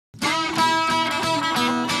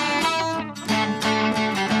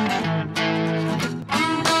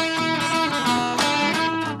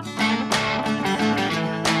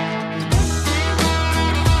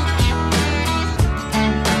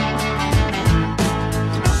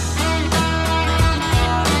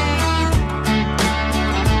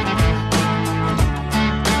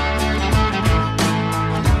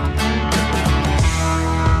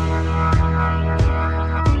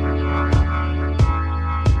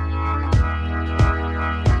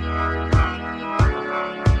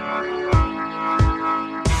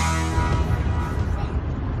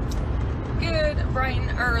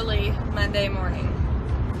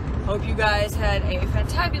guys had a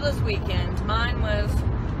fantabulous weekend. Mine was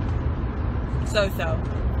so-so.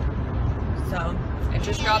 So, I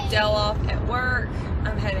just dropped Dell off at work.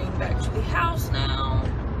 I'm heading back to the house now.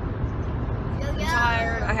 I'm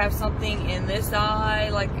tired. I have something in this eye,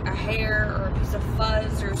 like a hair or a piece of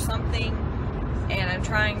fuzz or something. And I'm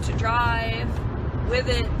trying to drive with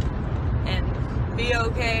it and be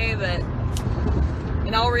okay, but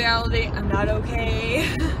in all reality, I'm not okay.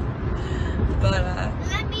 But,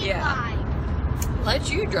 yeah.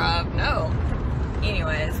 Let you drive? No.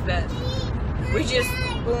 Anyways, but we just,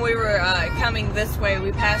 when we were coming this way,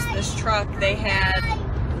 we passed this truck. They had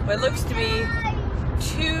what looks to be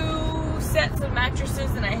 2 sets of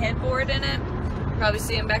mattresses and a headboard in it. Probably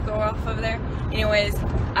see them back off over there. Anyways,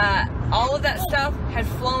 all of that stuff had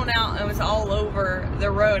flown out and was all over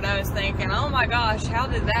the road. I was thinking, oh my gosh, how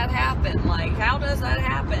did that happen? Like, how does that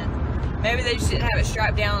happen? Maybe they just didn't have it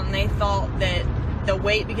strapped down and they thought that the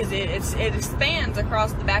weight, because it expands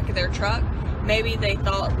across the back of their truck, maybe they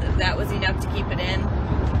thought that was enough to keep it in.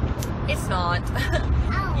 It's not.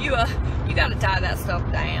 You gotta tie that stuff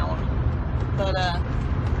down. But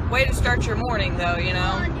way to start your morning though, you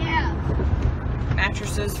know. Oh, yeah.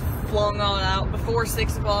 Mattresses flung on out before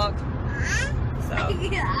 6 o'clock. So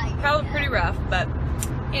probably pretty rough, but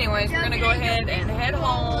anyways, we're gonna go ahead and head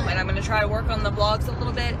home, and I'm gonna try to work on the vlogs a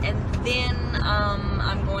little bit, and then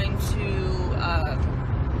I'm going to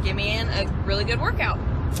get me in a really good workout.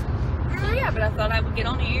 So yeah, but I thought I would get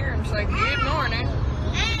on here and just like, good morning.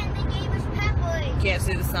 And they gave us peppers. Can't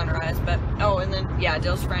see the sunrise, but oh, and then yeah,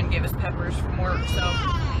 Dill's friend gave us peppers from work, so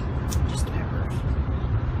just peppers.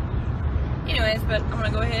 Anyways, but I'm gonna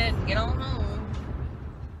go ahead and get on home.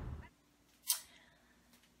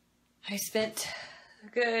 I spent a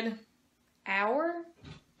good hour,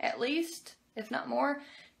 at least, if not more,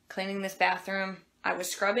 cleaning this bathroom. I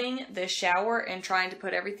was scrubbing the shower and trying to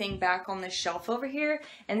put everything back on this shelf over here,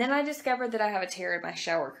 and then I discovered that I have a tear in my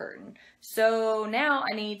shower curtain. So now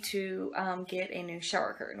I need to get a new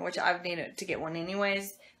shower curtain, which I've needed to get one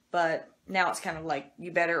anyways, but now it's kind of like,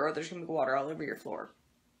 you better, or there's going to be water all over your floor.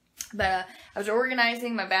 But I was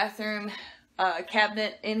organizing my bathroom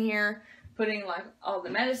cabinet in here, putting like all the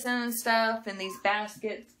medicine and stuff in these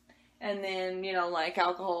baskets, and then, you know, like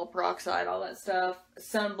alcohol, peroxide, all that stuff,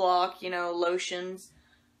 sunblock, you know, lotions,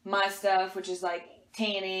 my stuff, which is like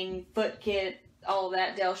tanning, foot kit, all of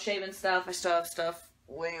that, Dell shaving stuff. I still have stuff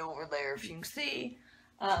way over there, if you can see.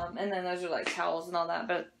 And then those are like towels and all that,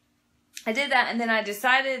 but I did that, and then I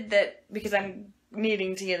decided that because I'm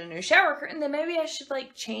needing to get a new shower curtain, then maybe I should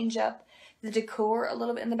like change up the decor a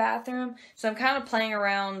little bit in the bathroom. So I'm kind of playing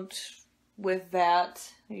around with that.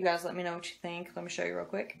 You guys let me know what you think. Let me show you real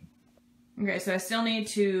quick. Okay, so I still need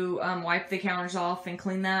to wipe the counters off and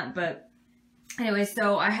clean that, but anyway,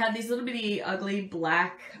 so I had these little bitty ugly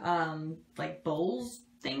black like bowls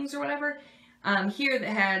things or whatever here that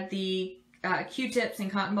had the Q-tips and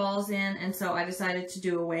cotton balls in, and so I decided to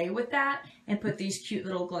do away with that and put these cute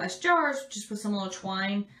little glass jars just with some little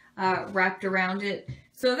twine wrapped around it.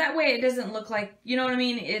 So that way it doesn't look like, you know what I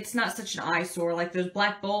mean? It's not such an eyesore. Like those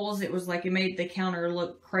black bowls, it was like it made the counter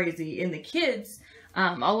look crazy. And the kids,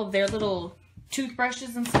 all of their little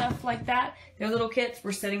toothbrushes and stuff like that, their little kits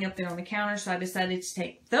were sitting up there on the counter, so I decided to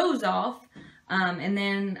take those off. And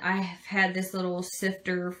then I've had this little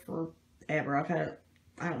sifter forever. I've had it,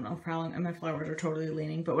 I don't know how long, and my flowers are totally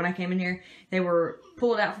leaning, but when I came in here, they were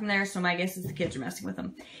pulled out from there, so my guess is the kids are messing with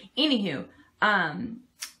them. Anywho,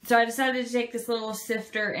 so I decided to take this little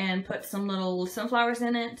sifter and put some little sunflowers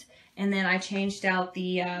in it, and then I changed out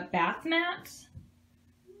the bath mat.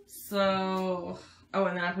 So, oh,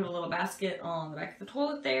 and then I put a little basket on the back of the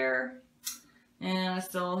toilet there, and I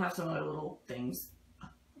still have some other little things.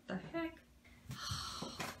 What the heck?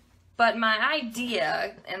 But my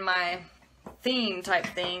idea and my theme type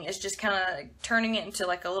thing is just kind of turning it into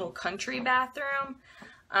like a little country bathroom.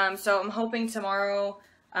 So I'm hoping tomorrow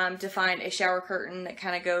to find a shower curtain that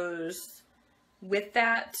kind of goes with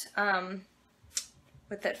that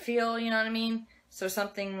feel, you know what I mean? So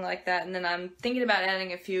something like that. And then I'm thinking about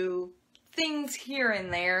adding a few things here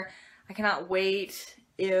and there. I cannot wait,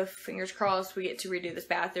 if, fingers crossed, we get to redo this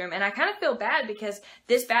bathroom. And I kind of feel bad because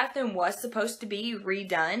this bathroom was supposed to be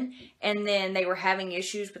redone, and then they were having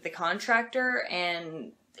issues with the contractor,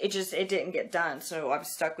 and it didn't get done. So I'm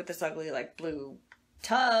stuck with this ugly like blue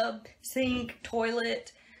tub, sink,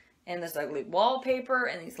 toilet, and this ugly wallpaper,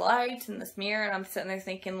 and these lights, and this mirror, and I'm sitting there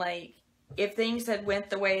thinking, like, if things had went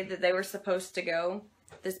the way that they were supposed to go,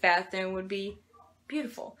 this bathroom would be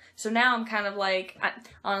beautiful. So now I'm kind of like,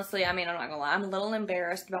 honestly, I mean, I'm not gonna lie, I'm a little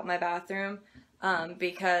embarrassed about my bathroom.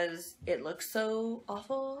 because it looks so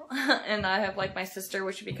awful. And I have like my sister,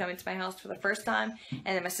 which would be coming to my house for the first time,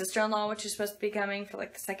 and then my sister-in-law, which is supposed to be coming for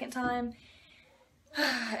like the second time.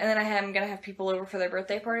 And then I'm gonna have people over for their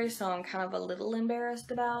birthday party, so I'm kind of a little embarrassed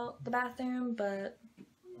about the bathroom, but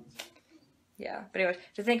yeah. But anyways,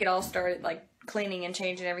 to think it all started like cleaning and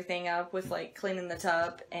changing everything up with like cleaning the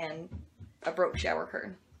tub and a broke shower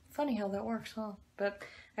curtain. Funny how that works, huh? But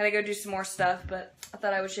I gotta go do some more stuff, but I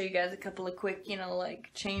thought I would show you guys a couple of quick, you know, like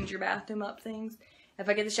change your bathroom up things. If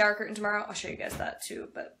I get the shower curtain tomorrow, I'll show you guys that too,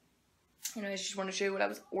 but you know, I just want to show you what I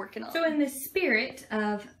was working on. So in the spirit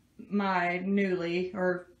of my newly,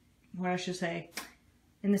 or what I should say,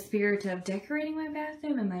 in the spirit of decorating my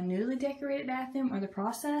bathroom and my newly decorated bathroom, or the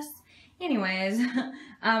process, anyways,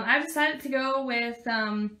 I've decided to go with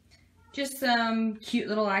just some cute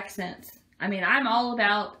little accents. I mean, I'm all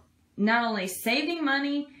about not only saving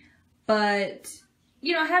money, but,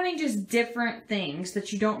 you know, having just different things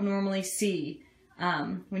that you don't normally see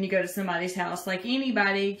when you go to somebody's house. Like,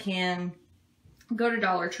 anybody can go to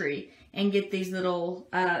Dollar Tree and get these little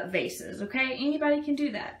vases, okay? Anybody can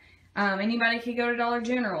do that. Anybody can go to Dollar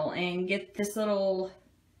General and get this little,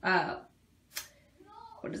 what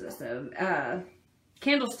is this,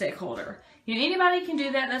 candlestick holder. You know, anybody can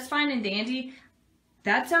do that. That's fine and dandy.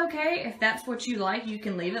 That's okay. If that's what you like, you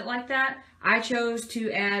can leave it like that. I chose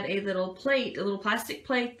to add a little plate, a little plastic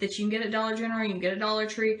plate that you can get at Dollar General, you can get at Dollar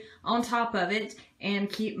Tree, on top of it, and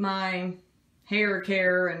keep my hair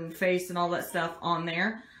care and face and all that stuff on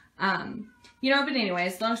there. You know, but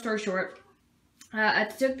anyways, long story short, I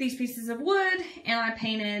took these pieces of wood and I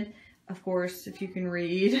painted, of course, if you can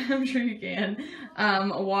read, I'm sure you can,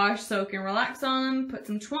 wash, soak, and relax on them, put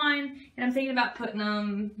some twine, and I'm thinking about putting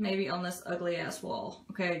them maybe on this ugly ass wall.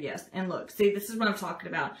 Okay, yes, and look, see, this is what I'm talking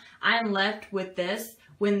about. I am left with this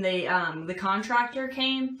when the contractor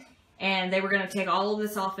came, and they were going to take all of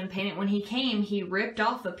this off and paint it. When he came, he ripped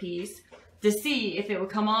off a piece to see if it would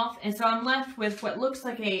come off, and so I'm left with what looks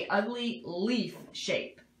like a ugly leaf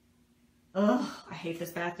shape. Ugh, I hate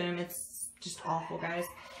this bathroom. It's just awful, guys.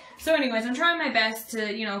 So anyways, I'm trying my best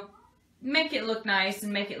to, you know, make it look nice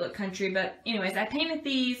and make it look country. But anyways, I painted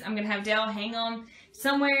these. I'm going to have Dale hang them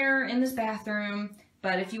somewhere in this bathroom.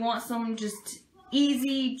 But if you want some just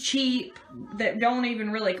easy, cheap, that don't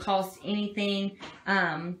even really cost anything,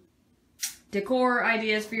 decor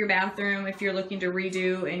ideas for your bathroom, if you're looking to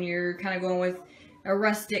redo and you're kind of going with a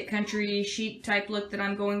rustic country chic type look that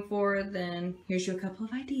I'm going for, then here's you a couple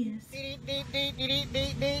of ideas.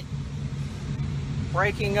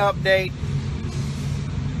 Breaking update.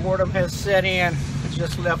 Boredom has set in. I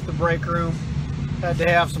just left the break room. Had to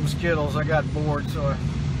have some Skittles. I got bored, so I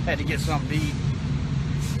had to get something to eat.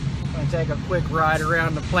 I'm going to take a quick ride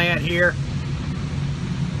around the plant here.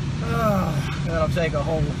 That'll take a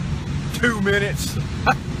whole 2 minutes.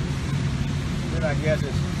 Then I guess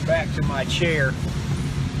it's back to my chair.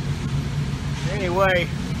 Anyway,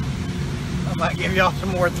 I might give y'all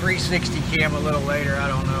some more 360 cam a little later. I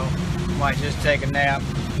don't know. Might just take a nap.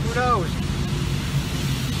 Who knows?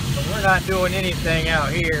 But we're not doing anything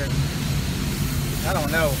out here. I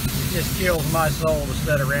don't know. It just kills my soul to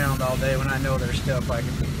sit around all day when I know there's stuff I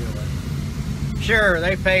can be doing. Sure,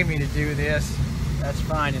 they pay me to do this. That's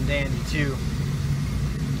fine and dandy too.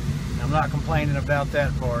 I'm not complaining about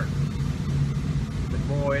that part. But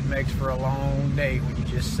boy, it makes for a long day when you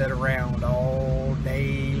just sit around all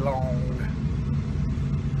day long.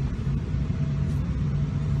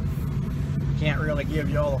 Can't really give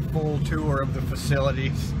y'all a full tour of the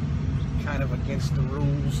facilities. Kind of against the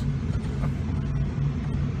rules.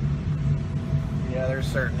 Yeah, there's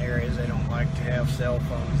certain areas they don't like to have cell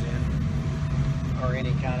phones in, or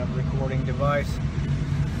any kind of recording device.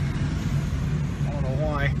 I don't know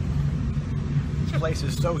why. This place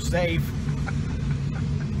is so safe.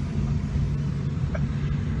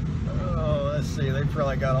 Oh, let's see, they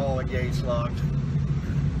probably got all the gates locked.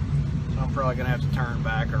 So I'm probably gonna have to turn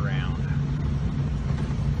back around.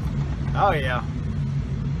 Oh yeah.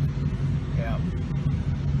 Yeah.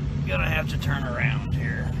 Gonna have to turn around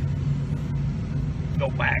here. Go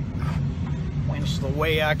back. Winch the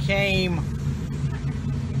way I came.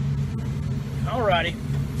 Alrighty.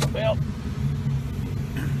 Well,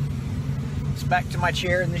 it's back to my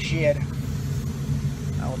chair in the shed.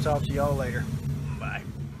 I will talk to y'all later. Bye.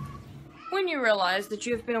 When you realize that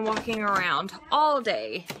you've been walking around all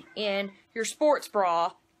day in your sports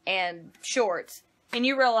bra and shorts, and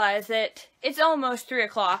you realize that it's almost 3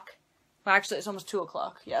 o'clock. Well, actually, it's almost 2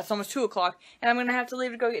 o'clock. Yeah, it's almost 2 o'clock. And I'm going to have to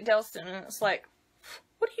leave to go get Delston. And it's like,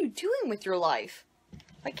 what are you doing with your life?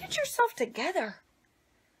 Like, get yourself together.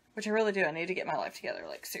 Which I really do. I need to get my life together.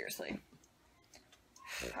 Like, seriously.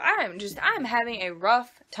 I'm having a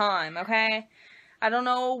rough time, okay? I don't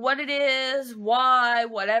know what it is, why,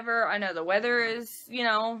 whatever. I know the weather is, you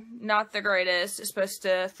know, not the greatest. It's supposed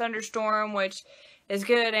to thunderstorm, which is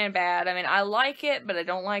good and bad. I mean, I like it, but I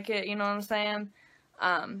don't like it, you know what I'm saying?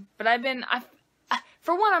 But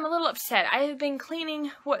for one, I'm a little upset. I have been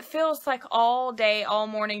cleaning what feels like all day, all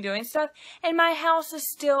morning doing stuff, and my house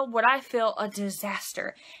is still what I feel a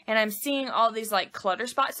disaster. And I'm seeing all these, like, clutter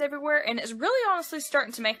spots everywhere, and it's really honestly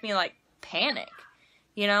starting to make me, like, panic,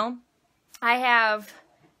 you know? I have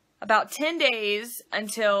about 10 days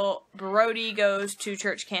until Brody goes to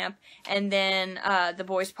church camp, and then the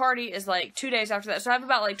boys' party is like 2 days after that. So I have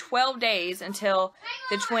about like 12 days until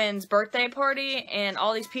the twins' birthday party, and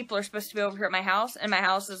all these people are supposed to be over here at my house, and my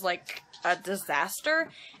house is like a disaster,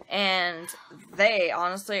 and they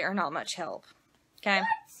honestly are not much help. Okay?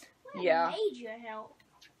 What Yeah. made you help?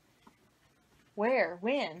 Where?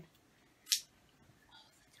 When?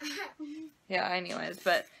 Yeah, anyways,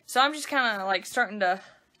 but so I'm just kind of like starting to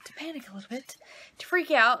panic a little bit, to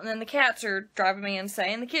freak out, and then the cats are driving me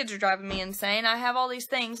insane, the kids are driving me insane. I have all these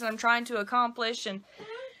things that I'm trying to accomplish, and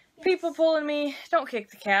people pulling me, don't kick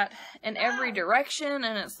the cat, in every direction,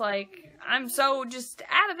 and it's like, I'm so just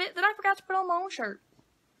out of it that I forgot to put on my own shirt.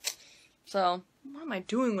 So, what am I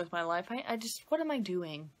doing with my life? What am I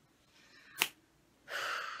doing?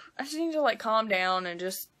 I just need to, like, calm down and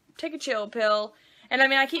just take a chill pill. And I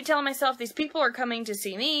mean, I keep telling myself these people are coming to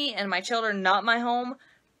see me and my children, not my home.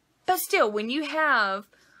 But still, when you have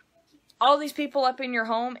all these people up in your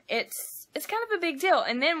home, it's kind of a big deal.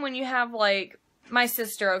 And then when you have, like, my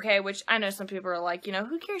sister, okay, which I know some people are like, you know,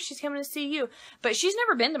 who cares? She's coming to see you. But she's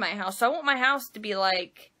never been to my house, so I want my house to be,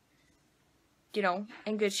 like, you know,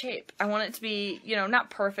 in good shape. I want it to be, you know,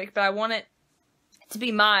 not perfect, but I want it to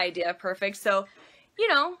be my idea of perfect. So, you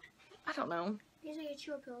know, I don't know. These are your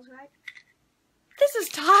chill pills, right? This is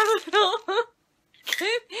Tyler.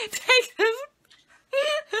 Take this.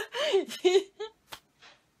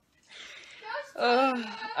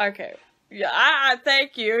 Okay. Yeah, I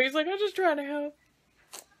thank you. He's like, I'm just trying to help.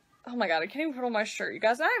 Oh my god, I can't even put on my shirt, you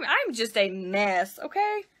guys. I'm just a mess,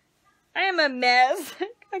 okay? I am a mess.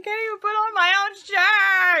 I can't even put on my own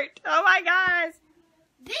shirt. Oh my gosh.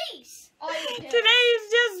 These.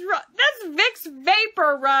 Today's just that's Vicks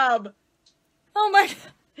Vapor Rub. Oh my god.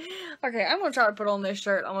 Okay, I'm gonna try to put on this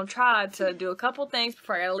shirt. I'm gonna try to do a couple things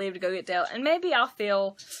before I gotta leave to go get Dale, and maybe I'll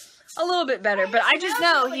feel a little bit better. But I just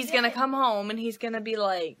know he's gonna come home and he's gonna be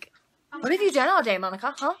like, "What have you done all day,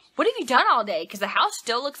 Monica? Huh? What have you done all day?" Because the house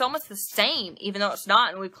still looks almost the same, even though it's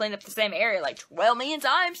not, and we've cleaned up the same area like 12 million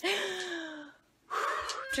times.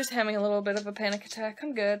 Just having a little bit of a panic attack.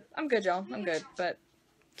 I'm good. I'm good, y'all. I'm good. But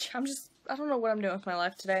I don't know what I'm doing with my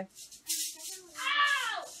life today.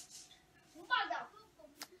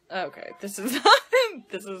 Okay, this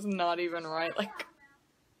is not even right. Like,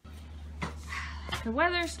 the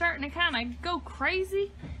weather's starting to kind of go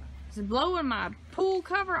crazy. It's blowing my pool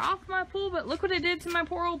cover off my pool, but look what it did to my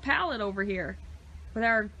poor old pallet over here with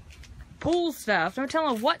our pool stuff. Don't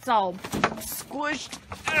tell them what's all squished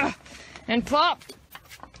and popped.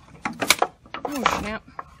 Oh snap!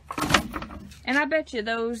 And I bet you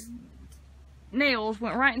those nails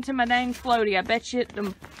went right into my dang floaty. I bet you it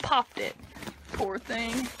popped it. Poor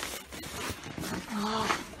thing.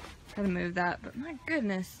 Oh, gotta move that, but my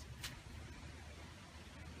goodness.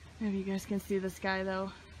 Maybe you guys can see the sky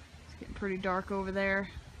though. It's getting pretty dark over there.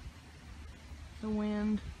 The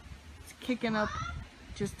wind. It's kicking up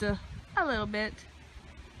just a little bit.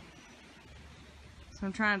 So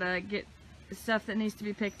I'm trying to get the stuff that needs to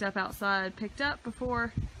be picked up outside picked up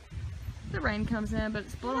before the rain comes in, but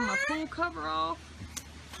it's blowing my pool cover off.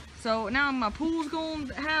 So now my pool's going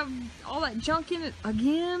to have all that junk in it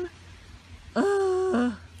again.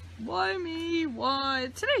 Why me?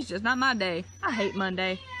 Why? Today's just not my day. I hate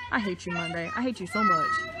Monday. I hate you, Monday. I hate you so much.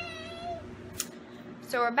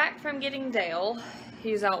 So we're back from getting Dale.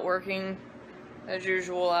 He's out working as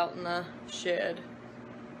usual out in the shed.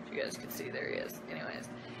 If you guys can see, there he is. Anyways,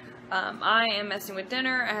 I am messing with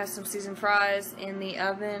dinner. I have some seasoned fries in the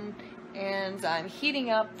oven. And I'm heating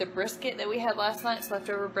up the brisket that we had last night's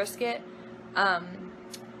leftover brisket,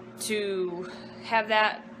 to have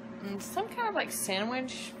that in some kind of like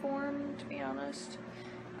sandwich form, to be honest.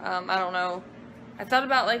 I don't know. I thought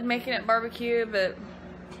about like making it barbecue, but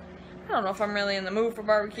I don't know if I'm really in the mood for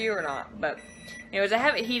barbecue or not. But anyways, I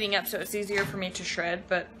have it heating up so it's easier for me to shred,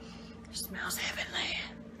 but it smells heavenly.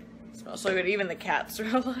 It smells so good. Even the cats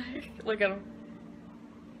are like, look at them.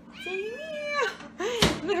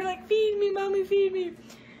 They're like, feed me, mommy, feed me.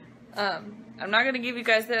 I'm not gonna give you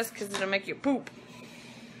guys this because it'll make you poop.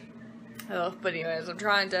 Oh, but anyways, I'm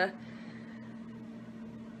trying to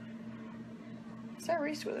Is that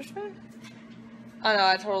Reese Witherspoon? Oh no,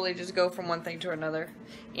 I totally just go from one thing to another.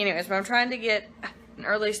 Anyways, but I'm trying to get an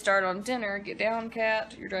early start on dinner. Get down,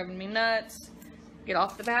 cat. You're driving me nuts. Get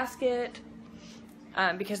off the basket.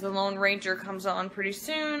 Because the Lone Ranger comes on pretty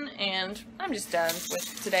soon, and I'm just done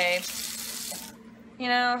with today. You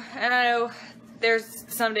know, and I know there's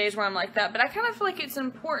some days where I'm like that, but I kind of feel like it's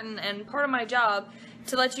important and part of my job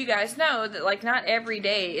to let you guys know that, like, not every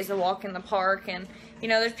day is a walk in the park, and, you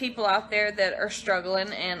know, there's people out there that are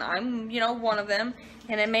struggling, and I'm, you know, one of them,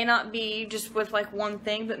 and it may not be just with, like, one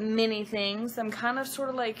thing, but many things. I'm kind of sort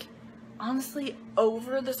of, like, honestly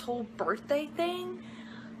over this whole birthday thing,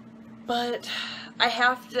 but I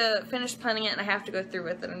have to finish planning it, and I have to go through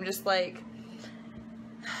with it. I'm just, like,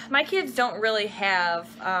 my kids don't really have,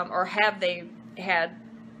 or have they had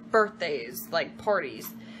birthdays, like,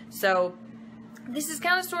 parties, so this is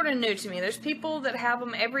kind of sort of new to me. There's people that have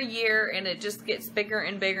them every year, and it just gets bigger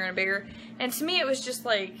and bigger and bigger. And to me, it was just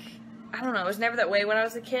like, I don't know, it was never that way when I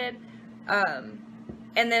was a kid. And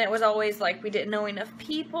then it was always like we didn't know enough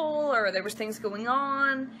people, or there was things going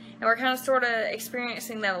on. And we're kind of sort of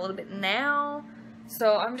experiencing that a little bit now.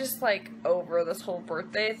 So I'm just like over this whole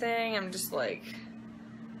birthday thing. I'm just like,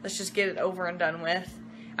 let's just get it over and done with.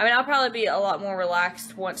 I mean, I'll probably be a lot more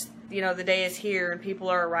relaxed once, you know, the day is here and people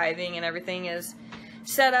are arriving and everything is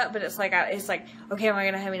set up. But it's like, okay, am I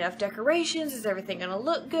going to have enough decorations? Is everything going to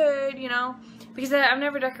look good, you know? Because I've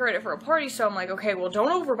never decorated for a party, so I'm like, okay, well, don't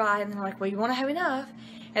overbuy. And then I'm like, well, you want to have enough.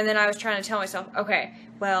 And then I was trying to tell myself, okay,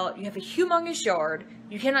 well, you have a humongous yard.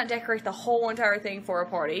 You cannot decorate the whole entire thing for a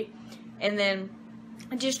party. And then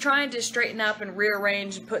just trying to straighten up and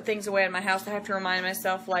rearrange and put things away in my house. I have to remind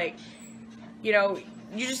myself, like, you know,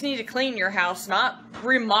 you just need to clean your house, not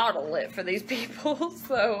remodel it for these people.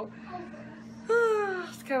 So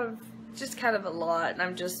it's kind of a lot, and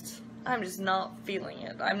I'm just not feeling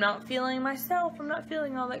it. I'm not feeling myself. I'm not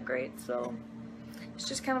feeling all that great. So it's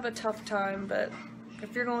just kind of a tough time. But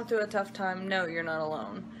if you're going through a tough time, no, you're not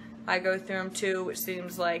alone. I go through them too, which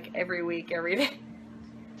seems like every week, every day.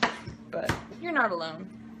 But you're not alone.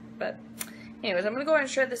 But anyways, I'm going to go ahead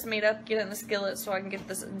and shred this meat up, get it in the skillet so I can get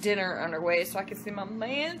this dinner underway so I can see my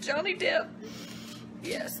man, Johnny Depp.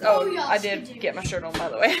 Yes. Oh, yes, I did get my shirt on, by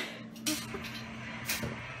the way.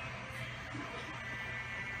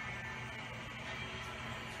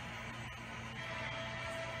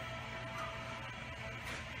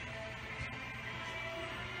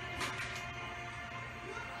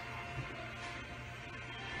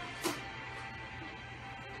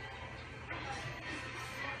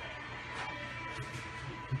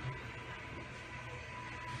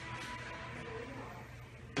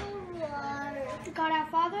 God our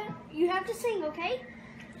Father, you have to sing, okay?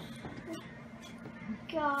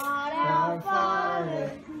 God our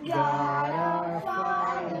Father,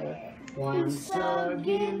 once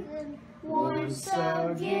again,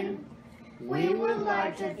 we would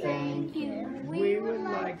like to thank you,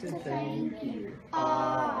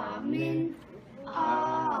 Amen,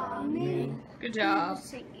 Amen. Good job.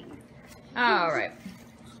 Alright.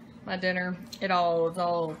 My dinner, it's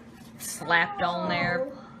all slapped on there.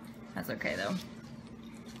 That's okay though.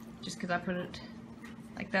 Just because I put it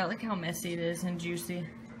like that. Look how messy it is and juicy.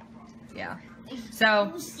 Yeah.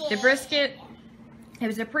 So, the brisket, it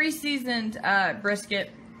was a pre-seasoned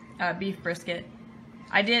brisket, beef brisket.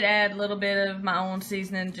 I did add a little bit of my own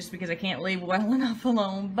seasoning just because I can't leave well enough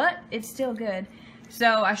alone, but it's still good.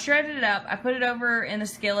 So, I shredded it up. I put it over in a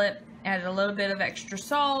skillet, added a little bit of extra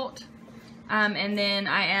salt, and then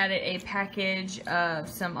I added a package of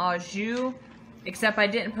some au jus. Except I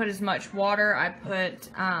didn't put as much water. I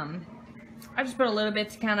just put a little bit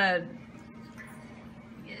to kind of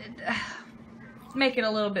make it a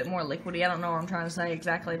little bit more liquidy. I don't know what I'm trying to say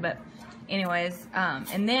exactly, but anyways.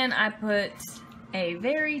 And then I put a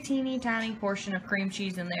very teeny tiny portion of cream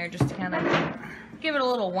cheese in there just to kind of give it a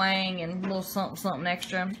little wang and a little something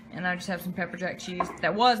extra. And I just have some pepper jack cheese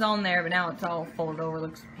that was on there, but now it's all folded over.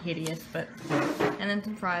 Looks hideous, but and then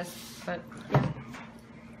some fries. But yeah.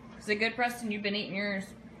 Is it good, Preston? You've been eating yours.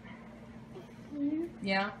 Mm-hmm.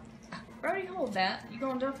 Yeah. Brody, hold that. You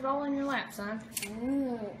gonna dump it all in your lap, son?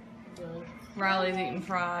 Riley's eating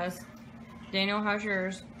fries. Daniel, how's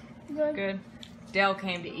yours? Good. Good. Dale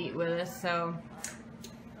came to eat with us, so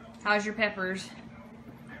how's your peppers?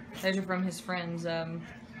 Those are from his friend's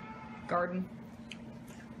garden.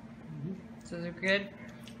 So they're good?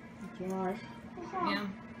 Yeah.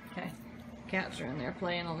 Okay. Cats are in there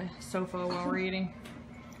playing on the sofa while we're eating.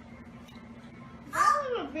 That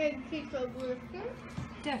was a big piece of brisket.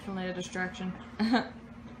 Definitely a distraction.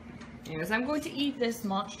 Anyways, I'm going to eat this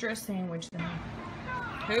monstrous sandwich then.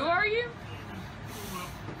 Who are you?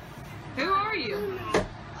 Who are you? you?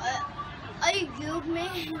 Are you good,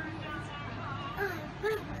 man?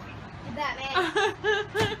 Batman.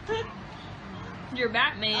 You're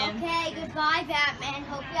Batman. Okay, goodbye, Batman.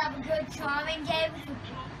 Hope you have a good, charming day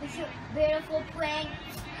with your beautiful plane.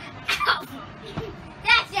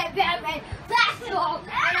 That's it, Batman. That's all. And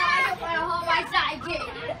I don't want to hold my sidekick.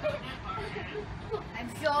 I'm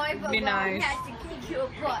sorry, but Be Mom nice. has to kick your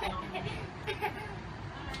butt.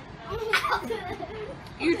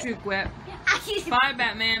 You too, Quip. Bye,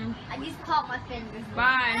 Batman. I just popped my fingers.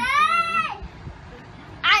 Bye. Hey!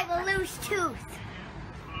 I have a loose tooth.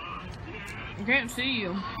 I can't see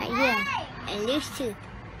you. Yeah, a loose tooth.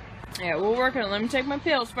 Yeah, we'll work on it. Let me take my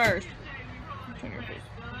pills first. Turn your face.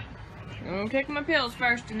 I'm gonna take my pills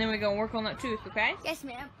first, and then we're gonna work on that tooth, okay? Yes,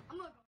 ma'am.